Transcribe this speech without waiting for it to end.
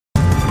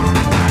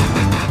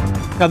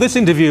Now, this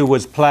interview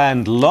was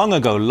planned long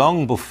ago,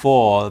 long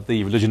before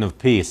the religion of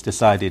peace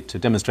decided to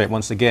demonstrate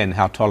once again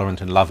how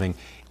tolerant and loving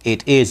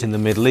it is in the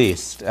Middle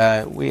East.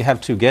 We have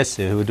two guests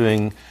here who are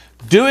doing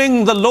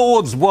the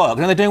Lord's work,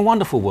 and they're doing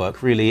wonderful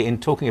work, really, in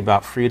talking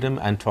about freedom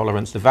and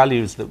tolerance, the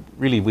values that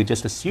really we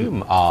just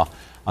assume are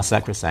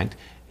sacrosanct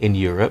in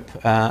Europe,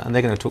 and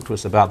they're going to talk to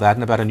us about that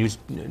and about a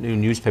new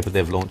newspaper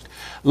they've launched.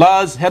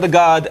 Lars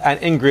Hedergaard and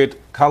Ingrid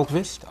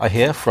Carlqvist are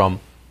here from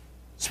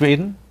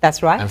Sweden.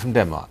 That's right. And from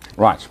Denmark.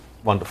 Right.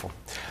 Wonderful.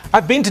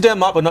 I've been to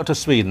Denmark, but not to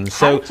Sweden.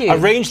 So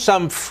arrange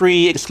some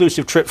free,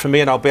 exclusive trip for me,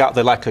 and I'll be out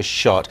there like a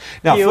shot.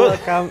 Now, you're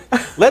welcome.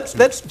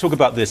 let's talk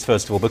about this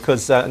first of all,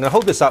 because I'm going to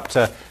hold this up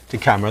to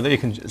camera, and then you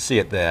can see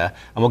it there,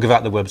 and we'll give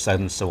out the website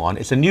and so on.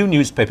 It's a new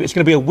newspaper. It's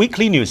going to be a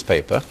weekly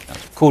newspaper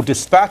called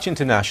Dispatch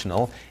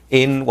International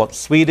in what,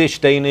 Swedish,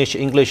 Danish,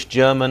 English,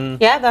 German?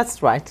 Yeah,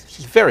 that's right. Which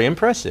is very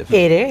impressive.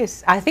 It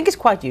is. I think it's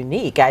quite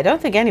unique. I don't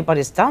think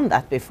anybody's done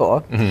that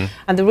before.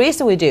 And the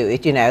reason we do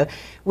it, you know,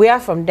 we are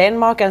from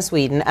Denmark and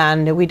Sweden,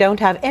 and we don't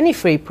have any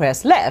free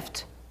press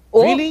left.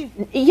 Really?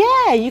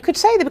 Yeah, you could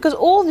say that, because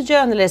all the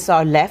journalists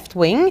are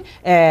left-wing,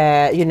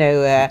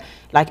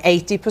 like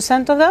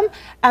 80% of them.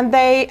 And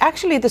they,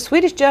 actually, the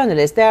Swedish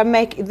journalists,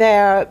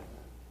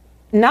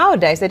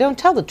 nowadays, they don't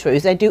tell the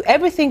truth. They do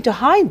everything to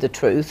hide the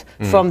truth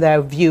from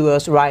their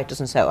viewers, writers,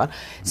 and so on.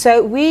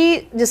 So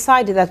we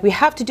decided that we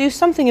have to do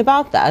something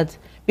about that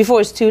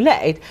before it's too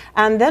late.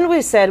 And then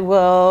we said,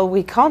 well,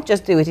 we can't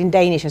just do it in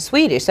Danish and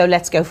Swedish, so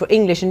let's go for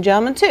English and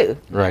German too.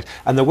 Right.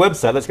 And the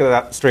website, let's get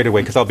that straight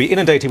away, because I'll be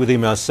inundated with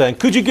emails saying,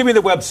 could you give me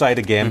the website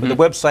again? But the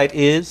website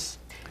is?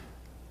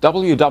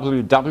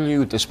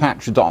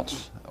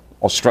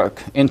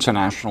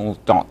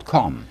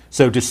 www.dispatch.international.com.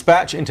 So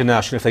Dispatch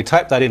International, if they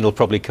type that in, it'll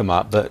probably come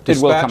up, but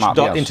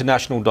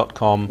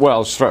dispatch.international.com.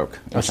 Well, stroke.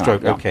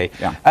 Stroke, yeah, okay.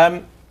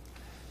 Yeah.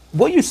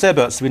 What you say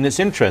about Sweden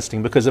is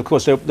interesting, because, of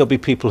course, there'll be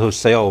people who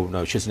say, oh,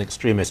 no, she's an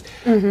extremist.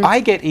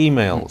 I get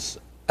emails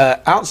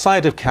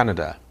outside of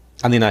Canada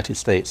and the United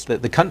States.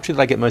 The country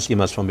that I get most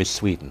emails from is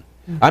Sweden.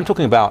 I'm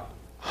talking about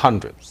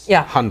hundreds.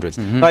 Yeah. Hundreds.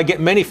 But I get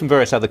many from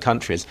various other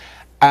countries,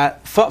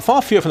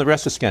 far fewer from the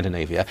rest of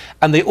Scandinavia,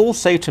 and they all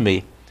say to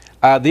me,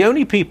 the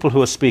only people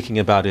who are speaking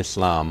about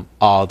Islam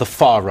are the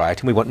far right,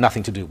 and we want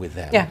nothing to do with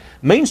them. Yeah.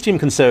 Mainstream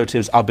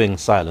conservatives are being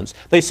silenced.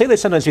 They say they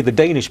sometimes read the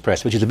Danish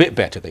press, which is a bit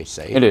better, they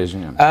say. It is,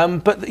 yeah.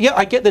 But yeah,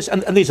 I get this,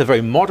 and these are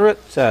very moderate,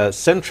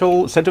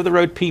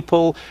 centre-of-the-road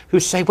people who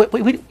say,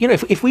 you know,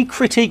 if we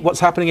critique what's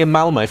happening in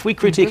Malmö, if we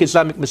critique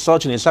Islamic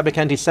misogyny, Islamic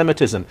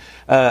anti-Semitism,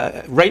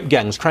 rape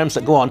gangs, crimes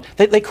that go on,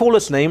 they call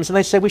us names and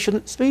they say we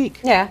shouldn't speak.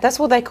 Yeah, that's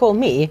what they call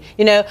me.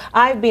 You know,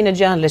 I've been a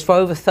journalist for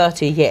over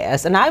 30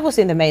 years, and I was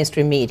in the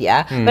mainstream media.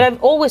 But I've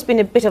always been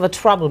a bit of a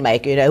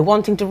troublemaker, you know,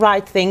 wanting to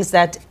write things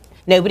that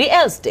nobody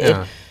else did.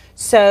 Yeah.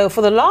 So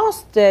for the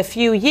last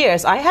few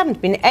years, I haven't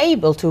been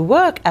able to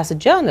work as a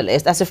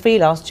journalist, as a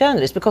freelance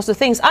journalist, because the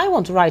things I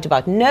want to write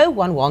about, no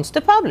one wants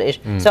to publish.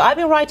 So I've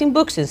been writing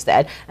books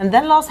instead. And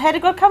then Lars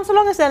Hedergaard comes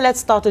along and said, let's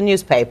start a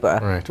newspaper.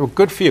 Right. Well,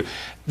 good for you.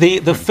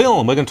 The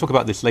film, we're going to talk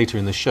about this later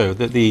in the show,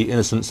 the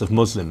innocence of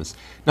Muslims.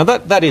 Now,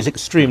 that is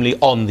extremely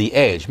on the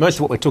edge. Most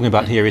of what we're talking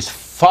about here is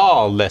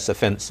far less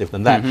offensive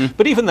than that.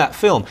 But even that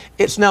film,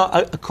 it's now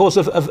a cause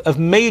of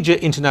major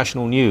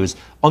international news.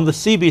 On the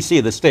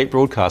CBC, the state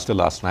broadcaster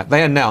last night,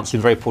 they announced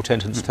in very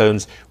portentous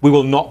tones, we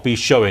will not be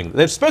showing.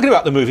 They've spoken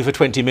about the movie for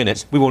 20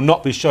 minutes. We will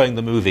not be showing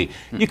the movie.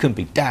 You can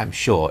be damn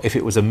sure if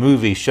it was a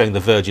movie showing the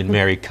Virgin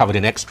Mary covered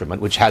in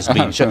excrement, which has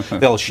been shown,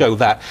 they'll show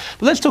that.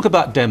 But let's talk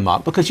about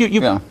Denmark, because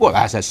well,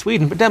 as has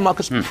Sweden, but Denmark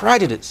has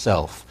prided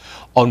itself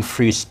on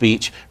free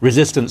speech,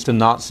 resistance to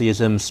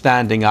Nazism,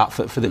 standing up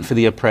for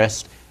the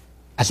oppressed.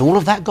 Has all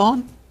of that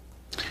gone?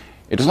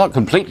 It is not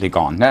completely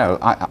gone, no.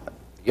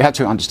 You have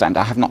to understand,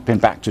 I have not been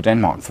back to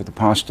Denmark for the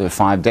past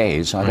 5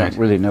 days. I don't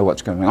really know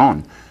what's going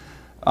on.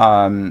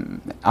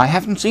 I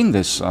haven't seen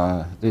this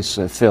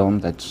film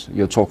that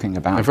you're talking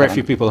about. And very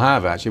few people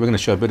have, actually. We're going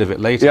to show a bit of it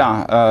later.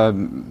 Yeah,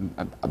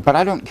 but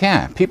I don't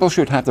care. People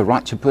should have the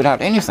right to put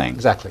out anything.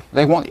 Exactly.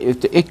 They want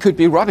it could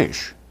be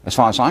rubbish, as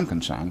far as I'm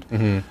concerned.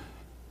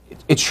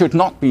 It should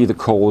not be the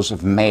cause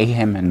of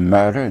mayhem and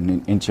murder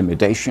and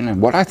intimidation.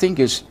 And what I think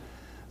is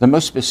the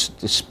most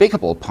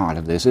despicable part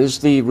of this is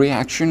the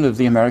reaction of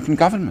the American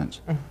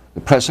government.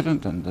 The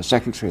President and the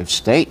Secretary of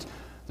State,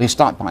 they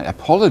start by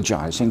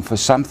apologizing for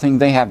something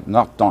they have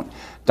not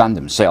done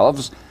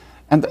themselves,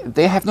 and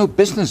they have no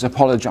business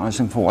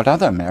apologizing for what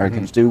other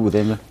Americans do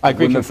within the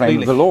frame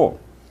of the law.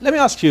 Let me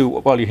ask you,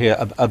 while you're here,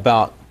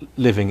 about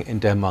living in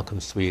Denmark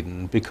and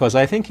Sweden, because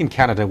I think in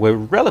Canada we're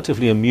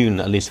relatively immune,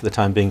 at least for the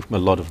time being, from a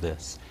lot of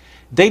this.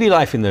 Daily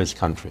life in those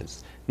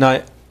countries.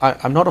 Now,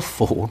 I'm not a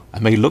fool. I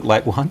may look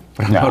like one,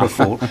 but I'm not a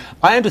fool.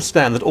 I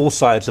understand that all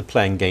sides are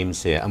playing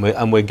games here,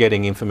 and we're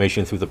getting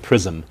information through the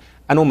prism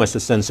and almost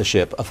a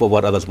censorship of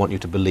what others want you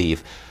to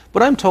believe.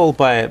 But I'm told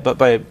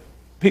by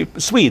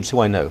Swedes who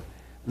I know,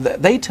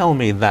 they tell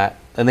me that,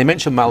 and they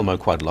mention Malmö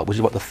quite a lot, which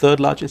is what, the third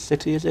largest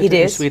city, is it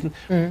in Sweden?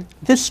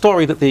 This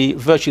story that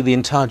virtually the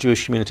entire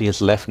Jewish community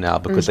has left now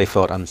because they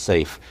felt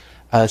unsafe.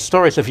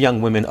 stories of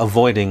young women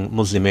avoiding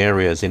Muslim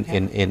areas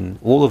in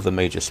all of the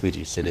major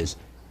Swedish cities.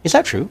 Is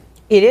that true?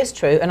 It is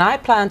true, and I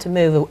plan to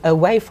move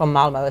away from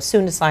Malmö as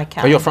soon as I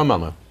can. Oh, you're from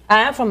Malmö?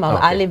 I am from Malmö.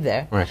 Okay. I live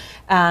there. Right.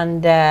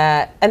 And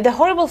the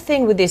horrible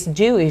thing with this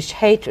Jewish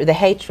hatred, the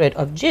hatred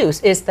of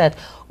Jews, is that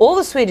all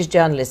the Swedish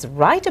journalists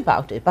write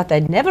about it, but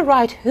they never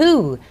write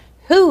who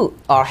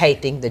are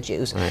hating the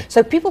Jews. Right.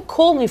 So people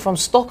call me from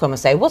Stockholm and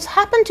say, what's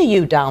happened to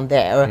you down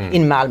there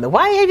in Malmö?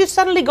 Why have you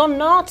suddenly gone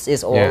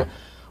Nazis,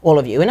 all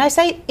of you? And I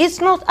say, it's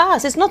not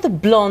us. It's not the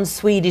blonde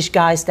Swedish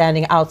guy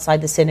standing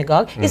outside the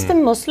synagogue. It's the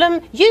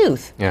Muslim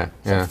youth,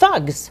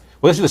 thugs.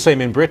 Well, this is the same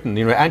in Britain.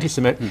 You know,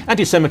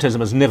 anti-Semitism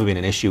has never been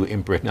an issue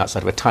in Britain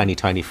outside of a tiny,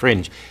 tiny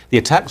fringe. The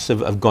attacks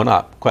have gone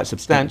up quite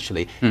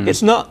substantially.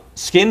 It's not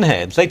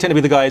skinheads. They tend to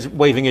be the guys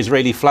waving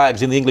Israeli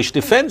flags in the English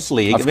Defence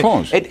League. Of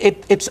course.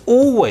 It's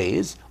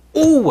always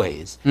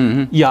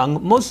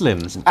young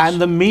Muslims. And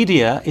the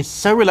media is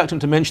so reluctant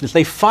to mention this.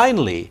 They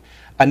finally,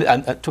 and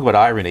talk about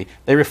irony,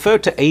 they refer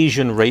to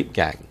Asian rape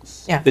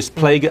gangs. Yeah. This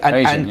plague,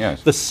 and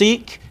yes. the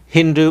Sikh,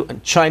 Hindu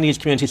and Chinese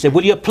community said,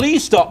 will you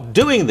please stop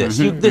doing this?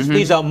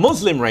 These are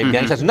Muslim rape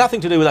gangs. It has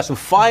nothing to do with us. And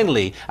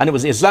finally, and it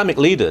was Islamic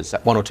leaders,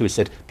 one or two, who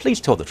said, please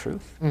tell the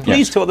truth.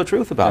 Please tell the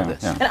truth about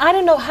this. And I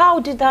don't know, how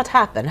did that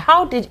happen?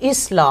 How did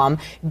Islam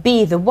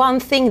be the one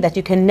thing that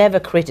you can never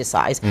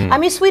criticize? I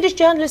mean, Swedish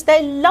journalists,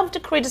 they love to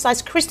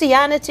criticize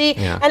Christianity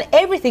and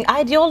everything,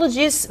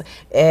 ideologies,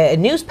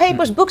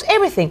 newspapers, books,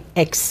 everything,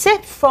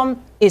 except from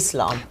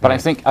Islam. But I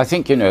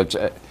think you know,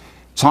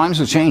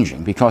 times are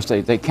changing because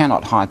they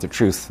cannot hide the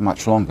truth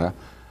much longer.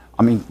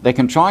 I mean, they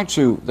can try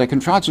to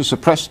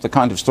suppress the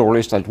kind of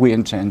stories that we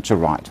intend to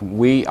write.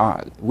 We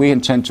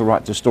intend to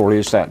write the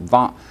stories that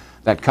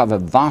cover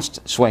vast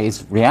swathes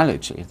of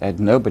reality that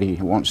nobody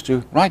wants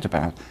to write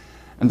about,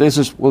 and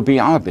will be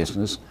our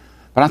business.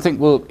 But I think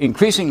we'll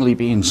increasingly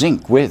be in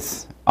sync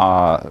with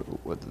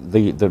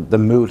the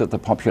mood of the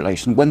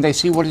population when they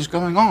see what is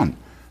going on.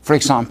 For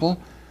example,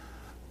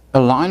 a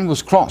line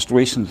was crossed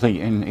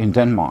recently in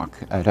Denmark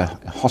at a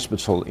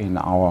hospital in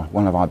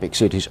one of our big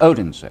cities,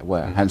 Odense,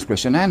 where Hans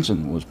Christian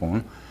Andersen was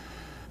born.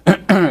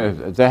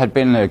 There had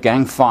been a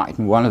gang fight,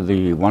 and one of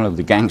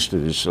the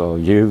gangsters or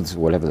youths,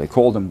 whatever they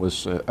called them,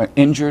 was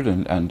injured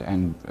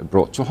and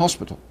brought to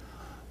hospital.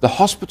 The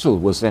hospital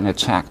was then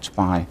attacked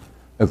by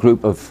a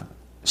group of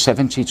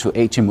 70 to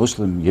 80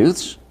 Muslim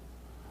youths,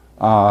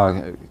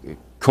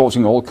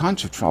 causing all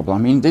kinds of trouble. I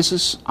mean, this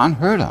is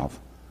unheard of.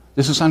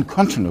 This is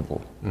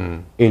unconscionable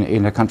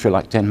in a country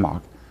like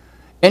Denmark.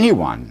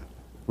 Anyone,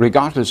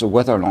 regardless of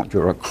whether or not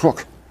you're a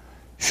crook,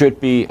 should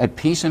be at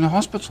peace in a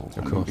hospital.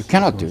 Of course, you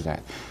cannot do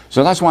that.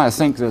 So that's why I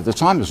think that the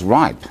time is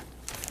ripe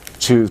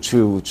to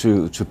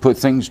put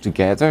things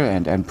together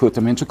and put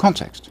them into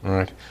context. All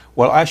right.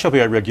 Well, I shall be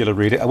a regular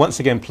reader.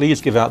 Once again,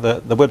 please give out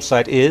the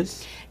website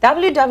is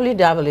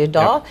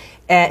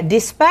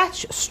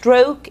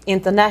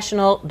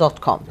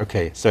www.dispatch-international.com.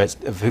 Okay, so it's,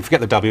 if you forget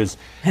the W's,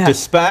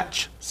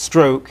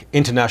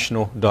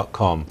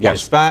 dispatch-international.com.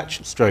 Yes.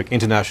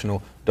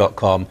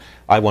 Dispatch-international.com.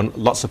 I want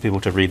lots of people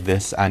to read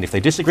this, and if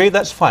they disagree,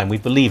 that's fine. We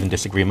believe in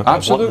disagreement.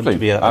 Absolutely. I want them to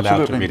be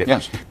allowed to read it.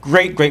 Yes.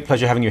 Great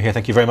pleasure having you here.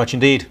 Thank you very much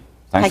indeed.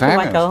 Thanks for Thank you,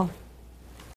 having us. Michael.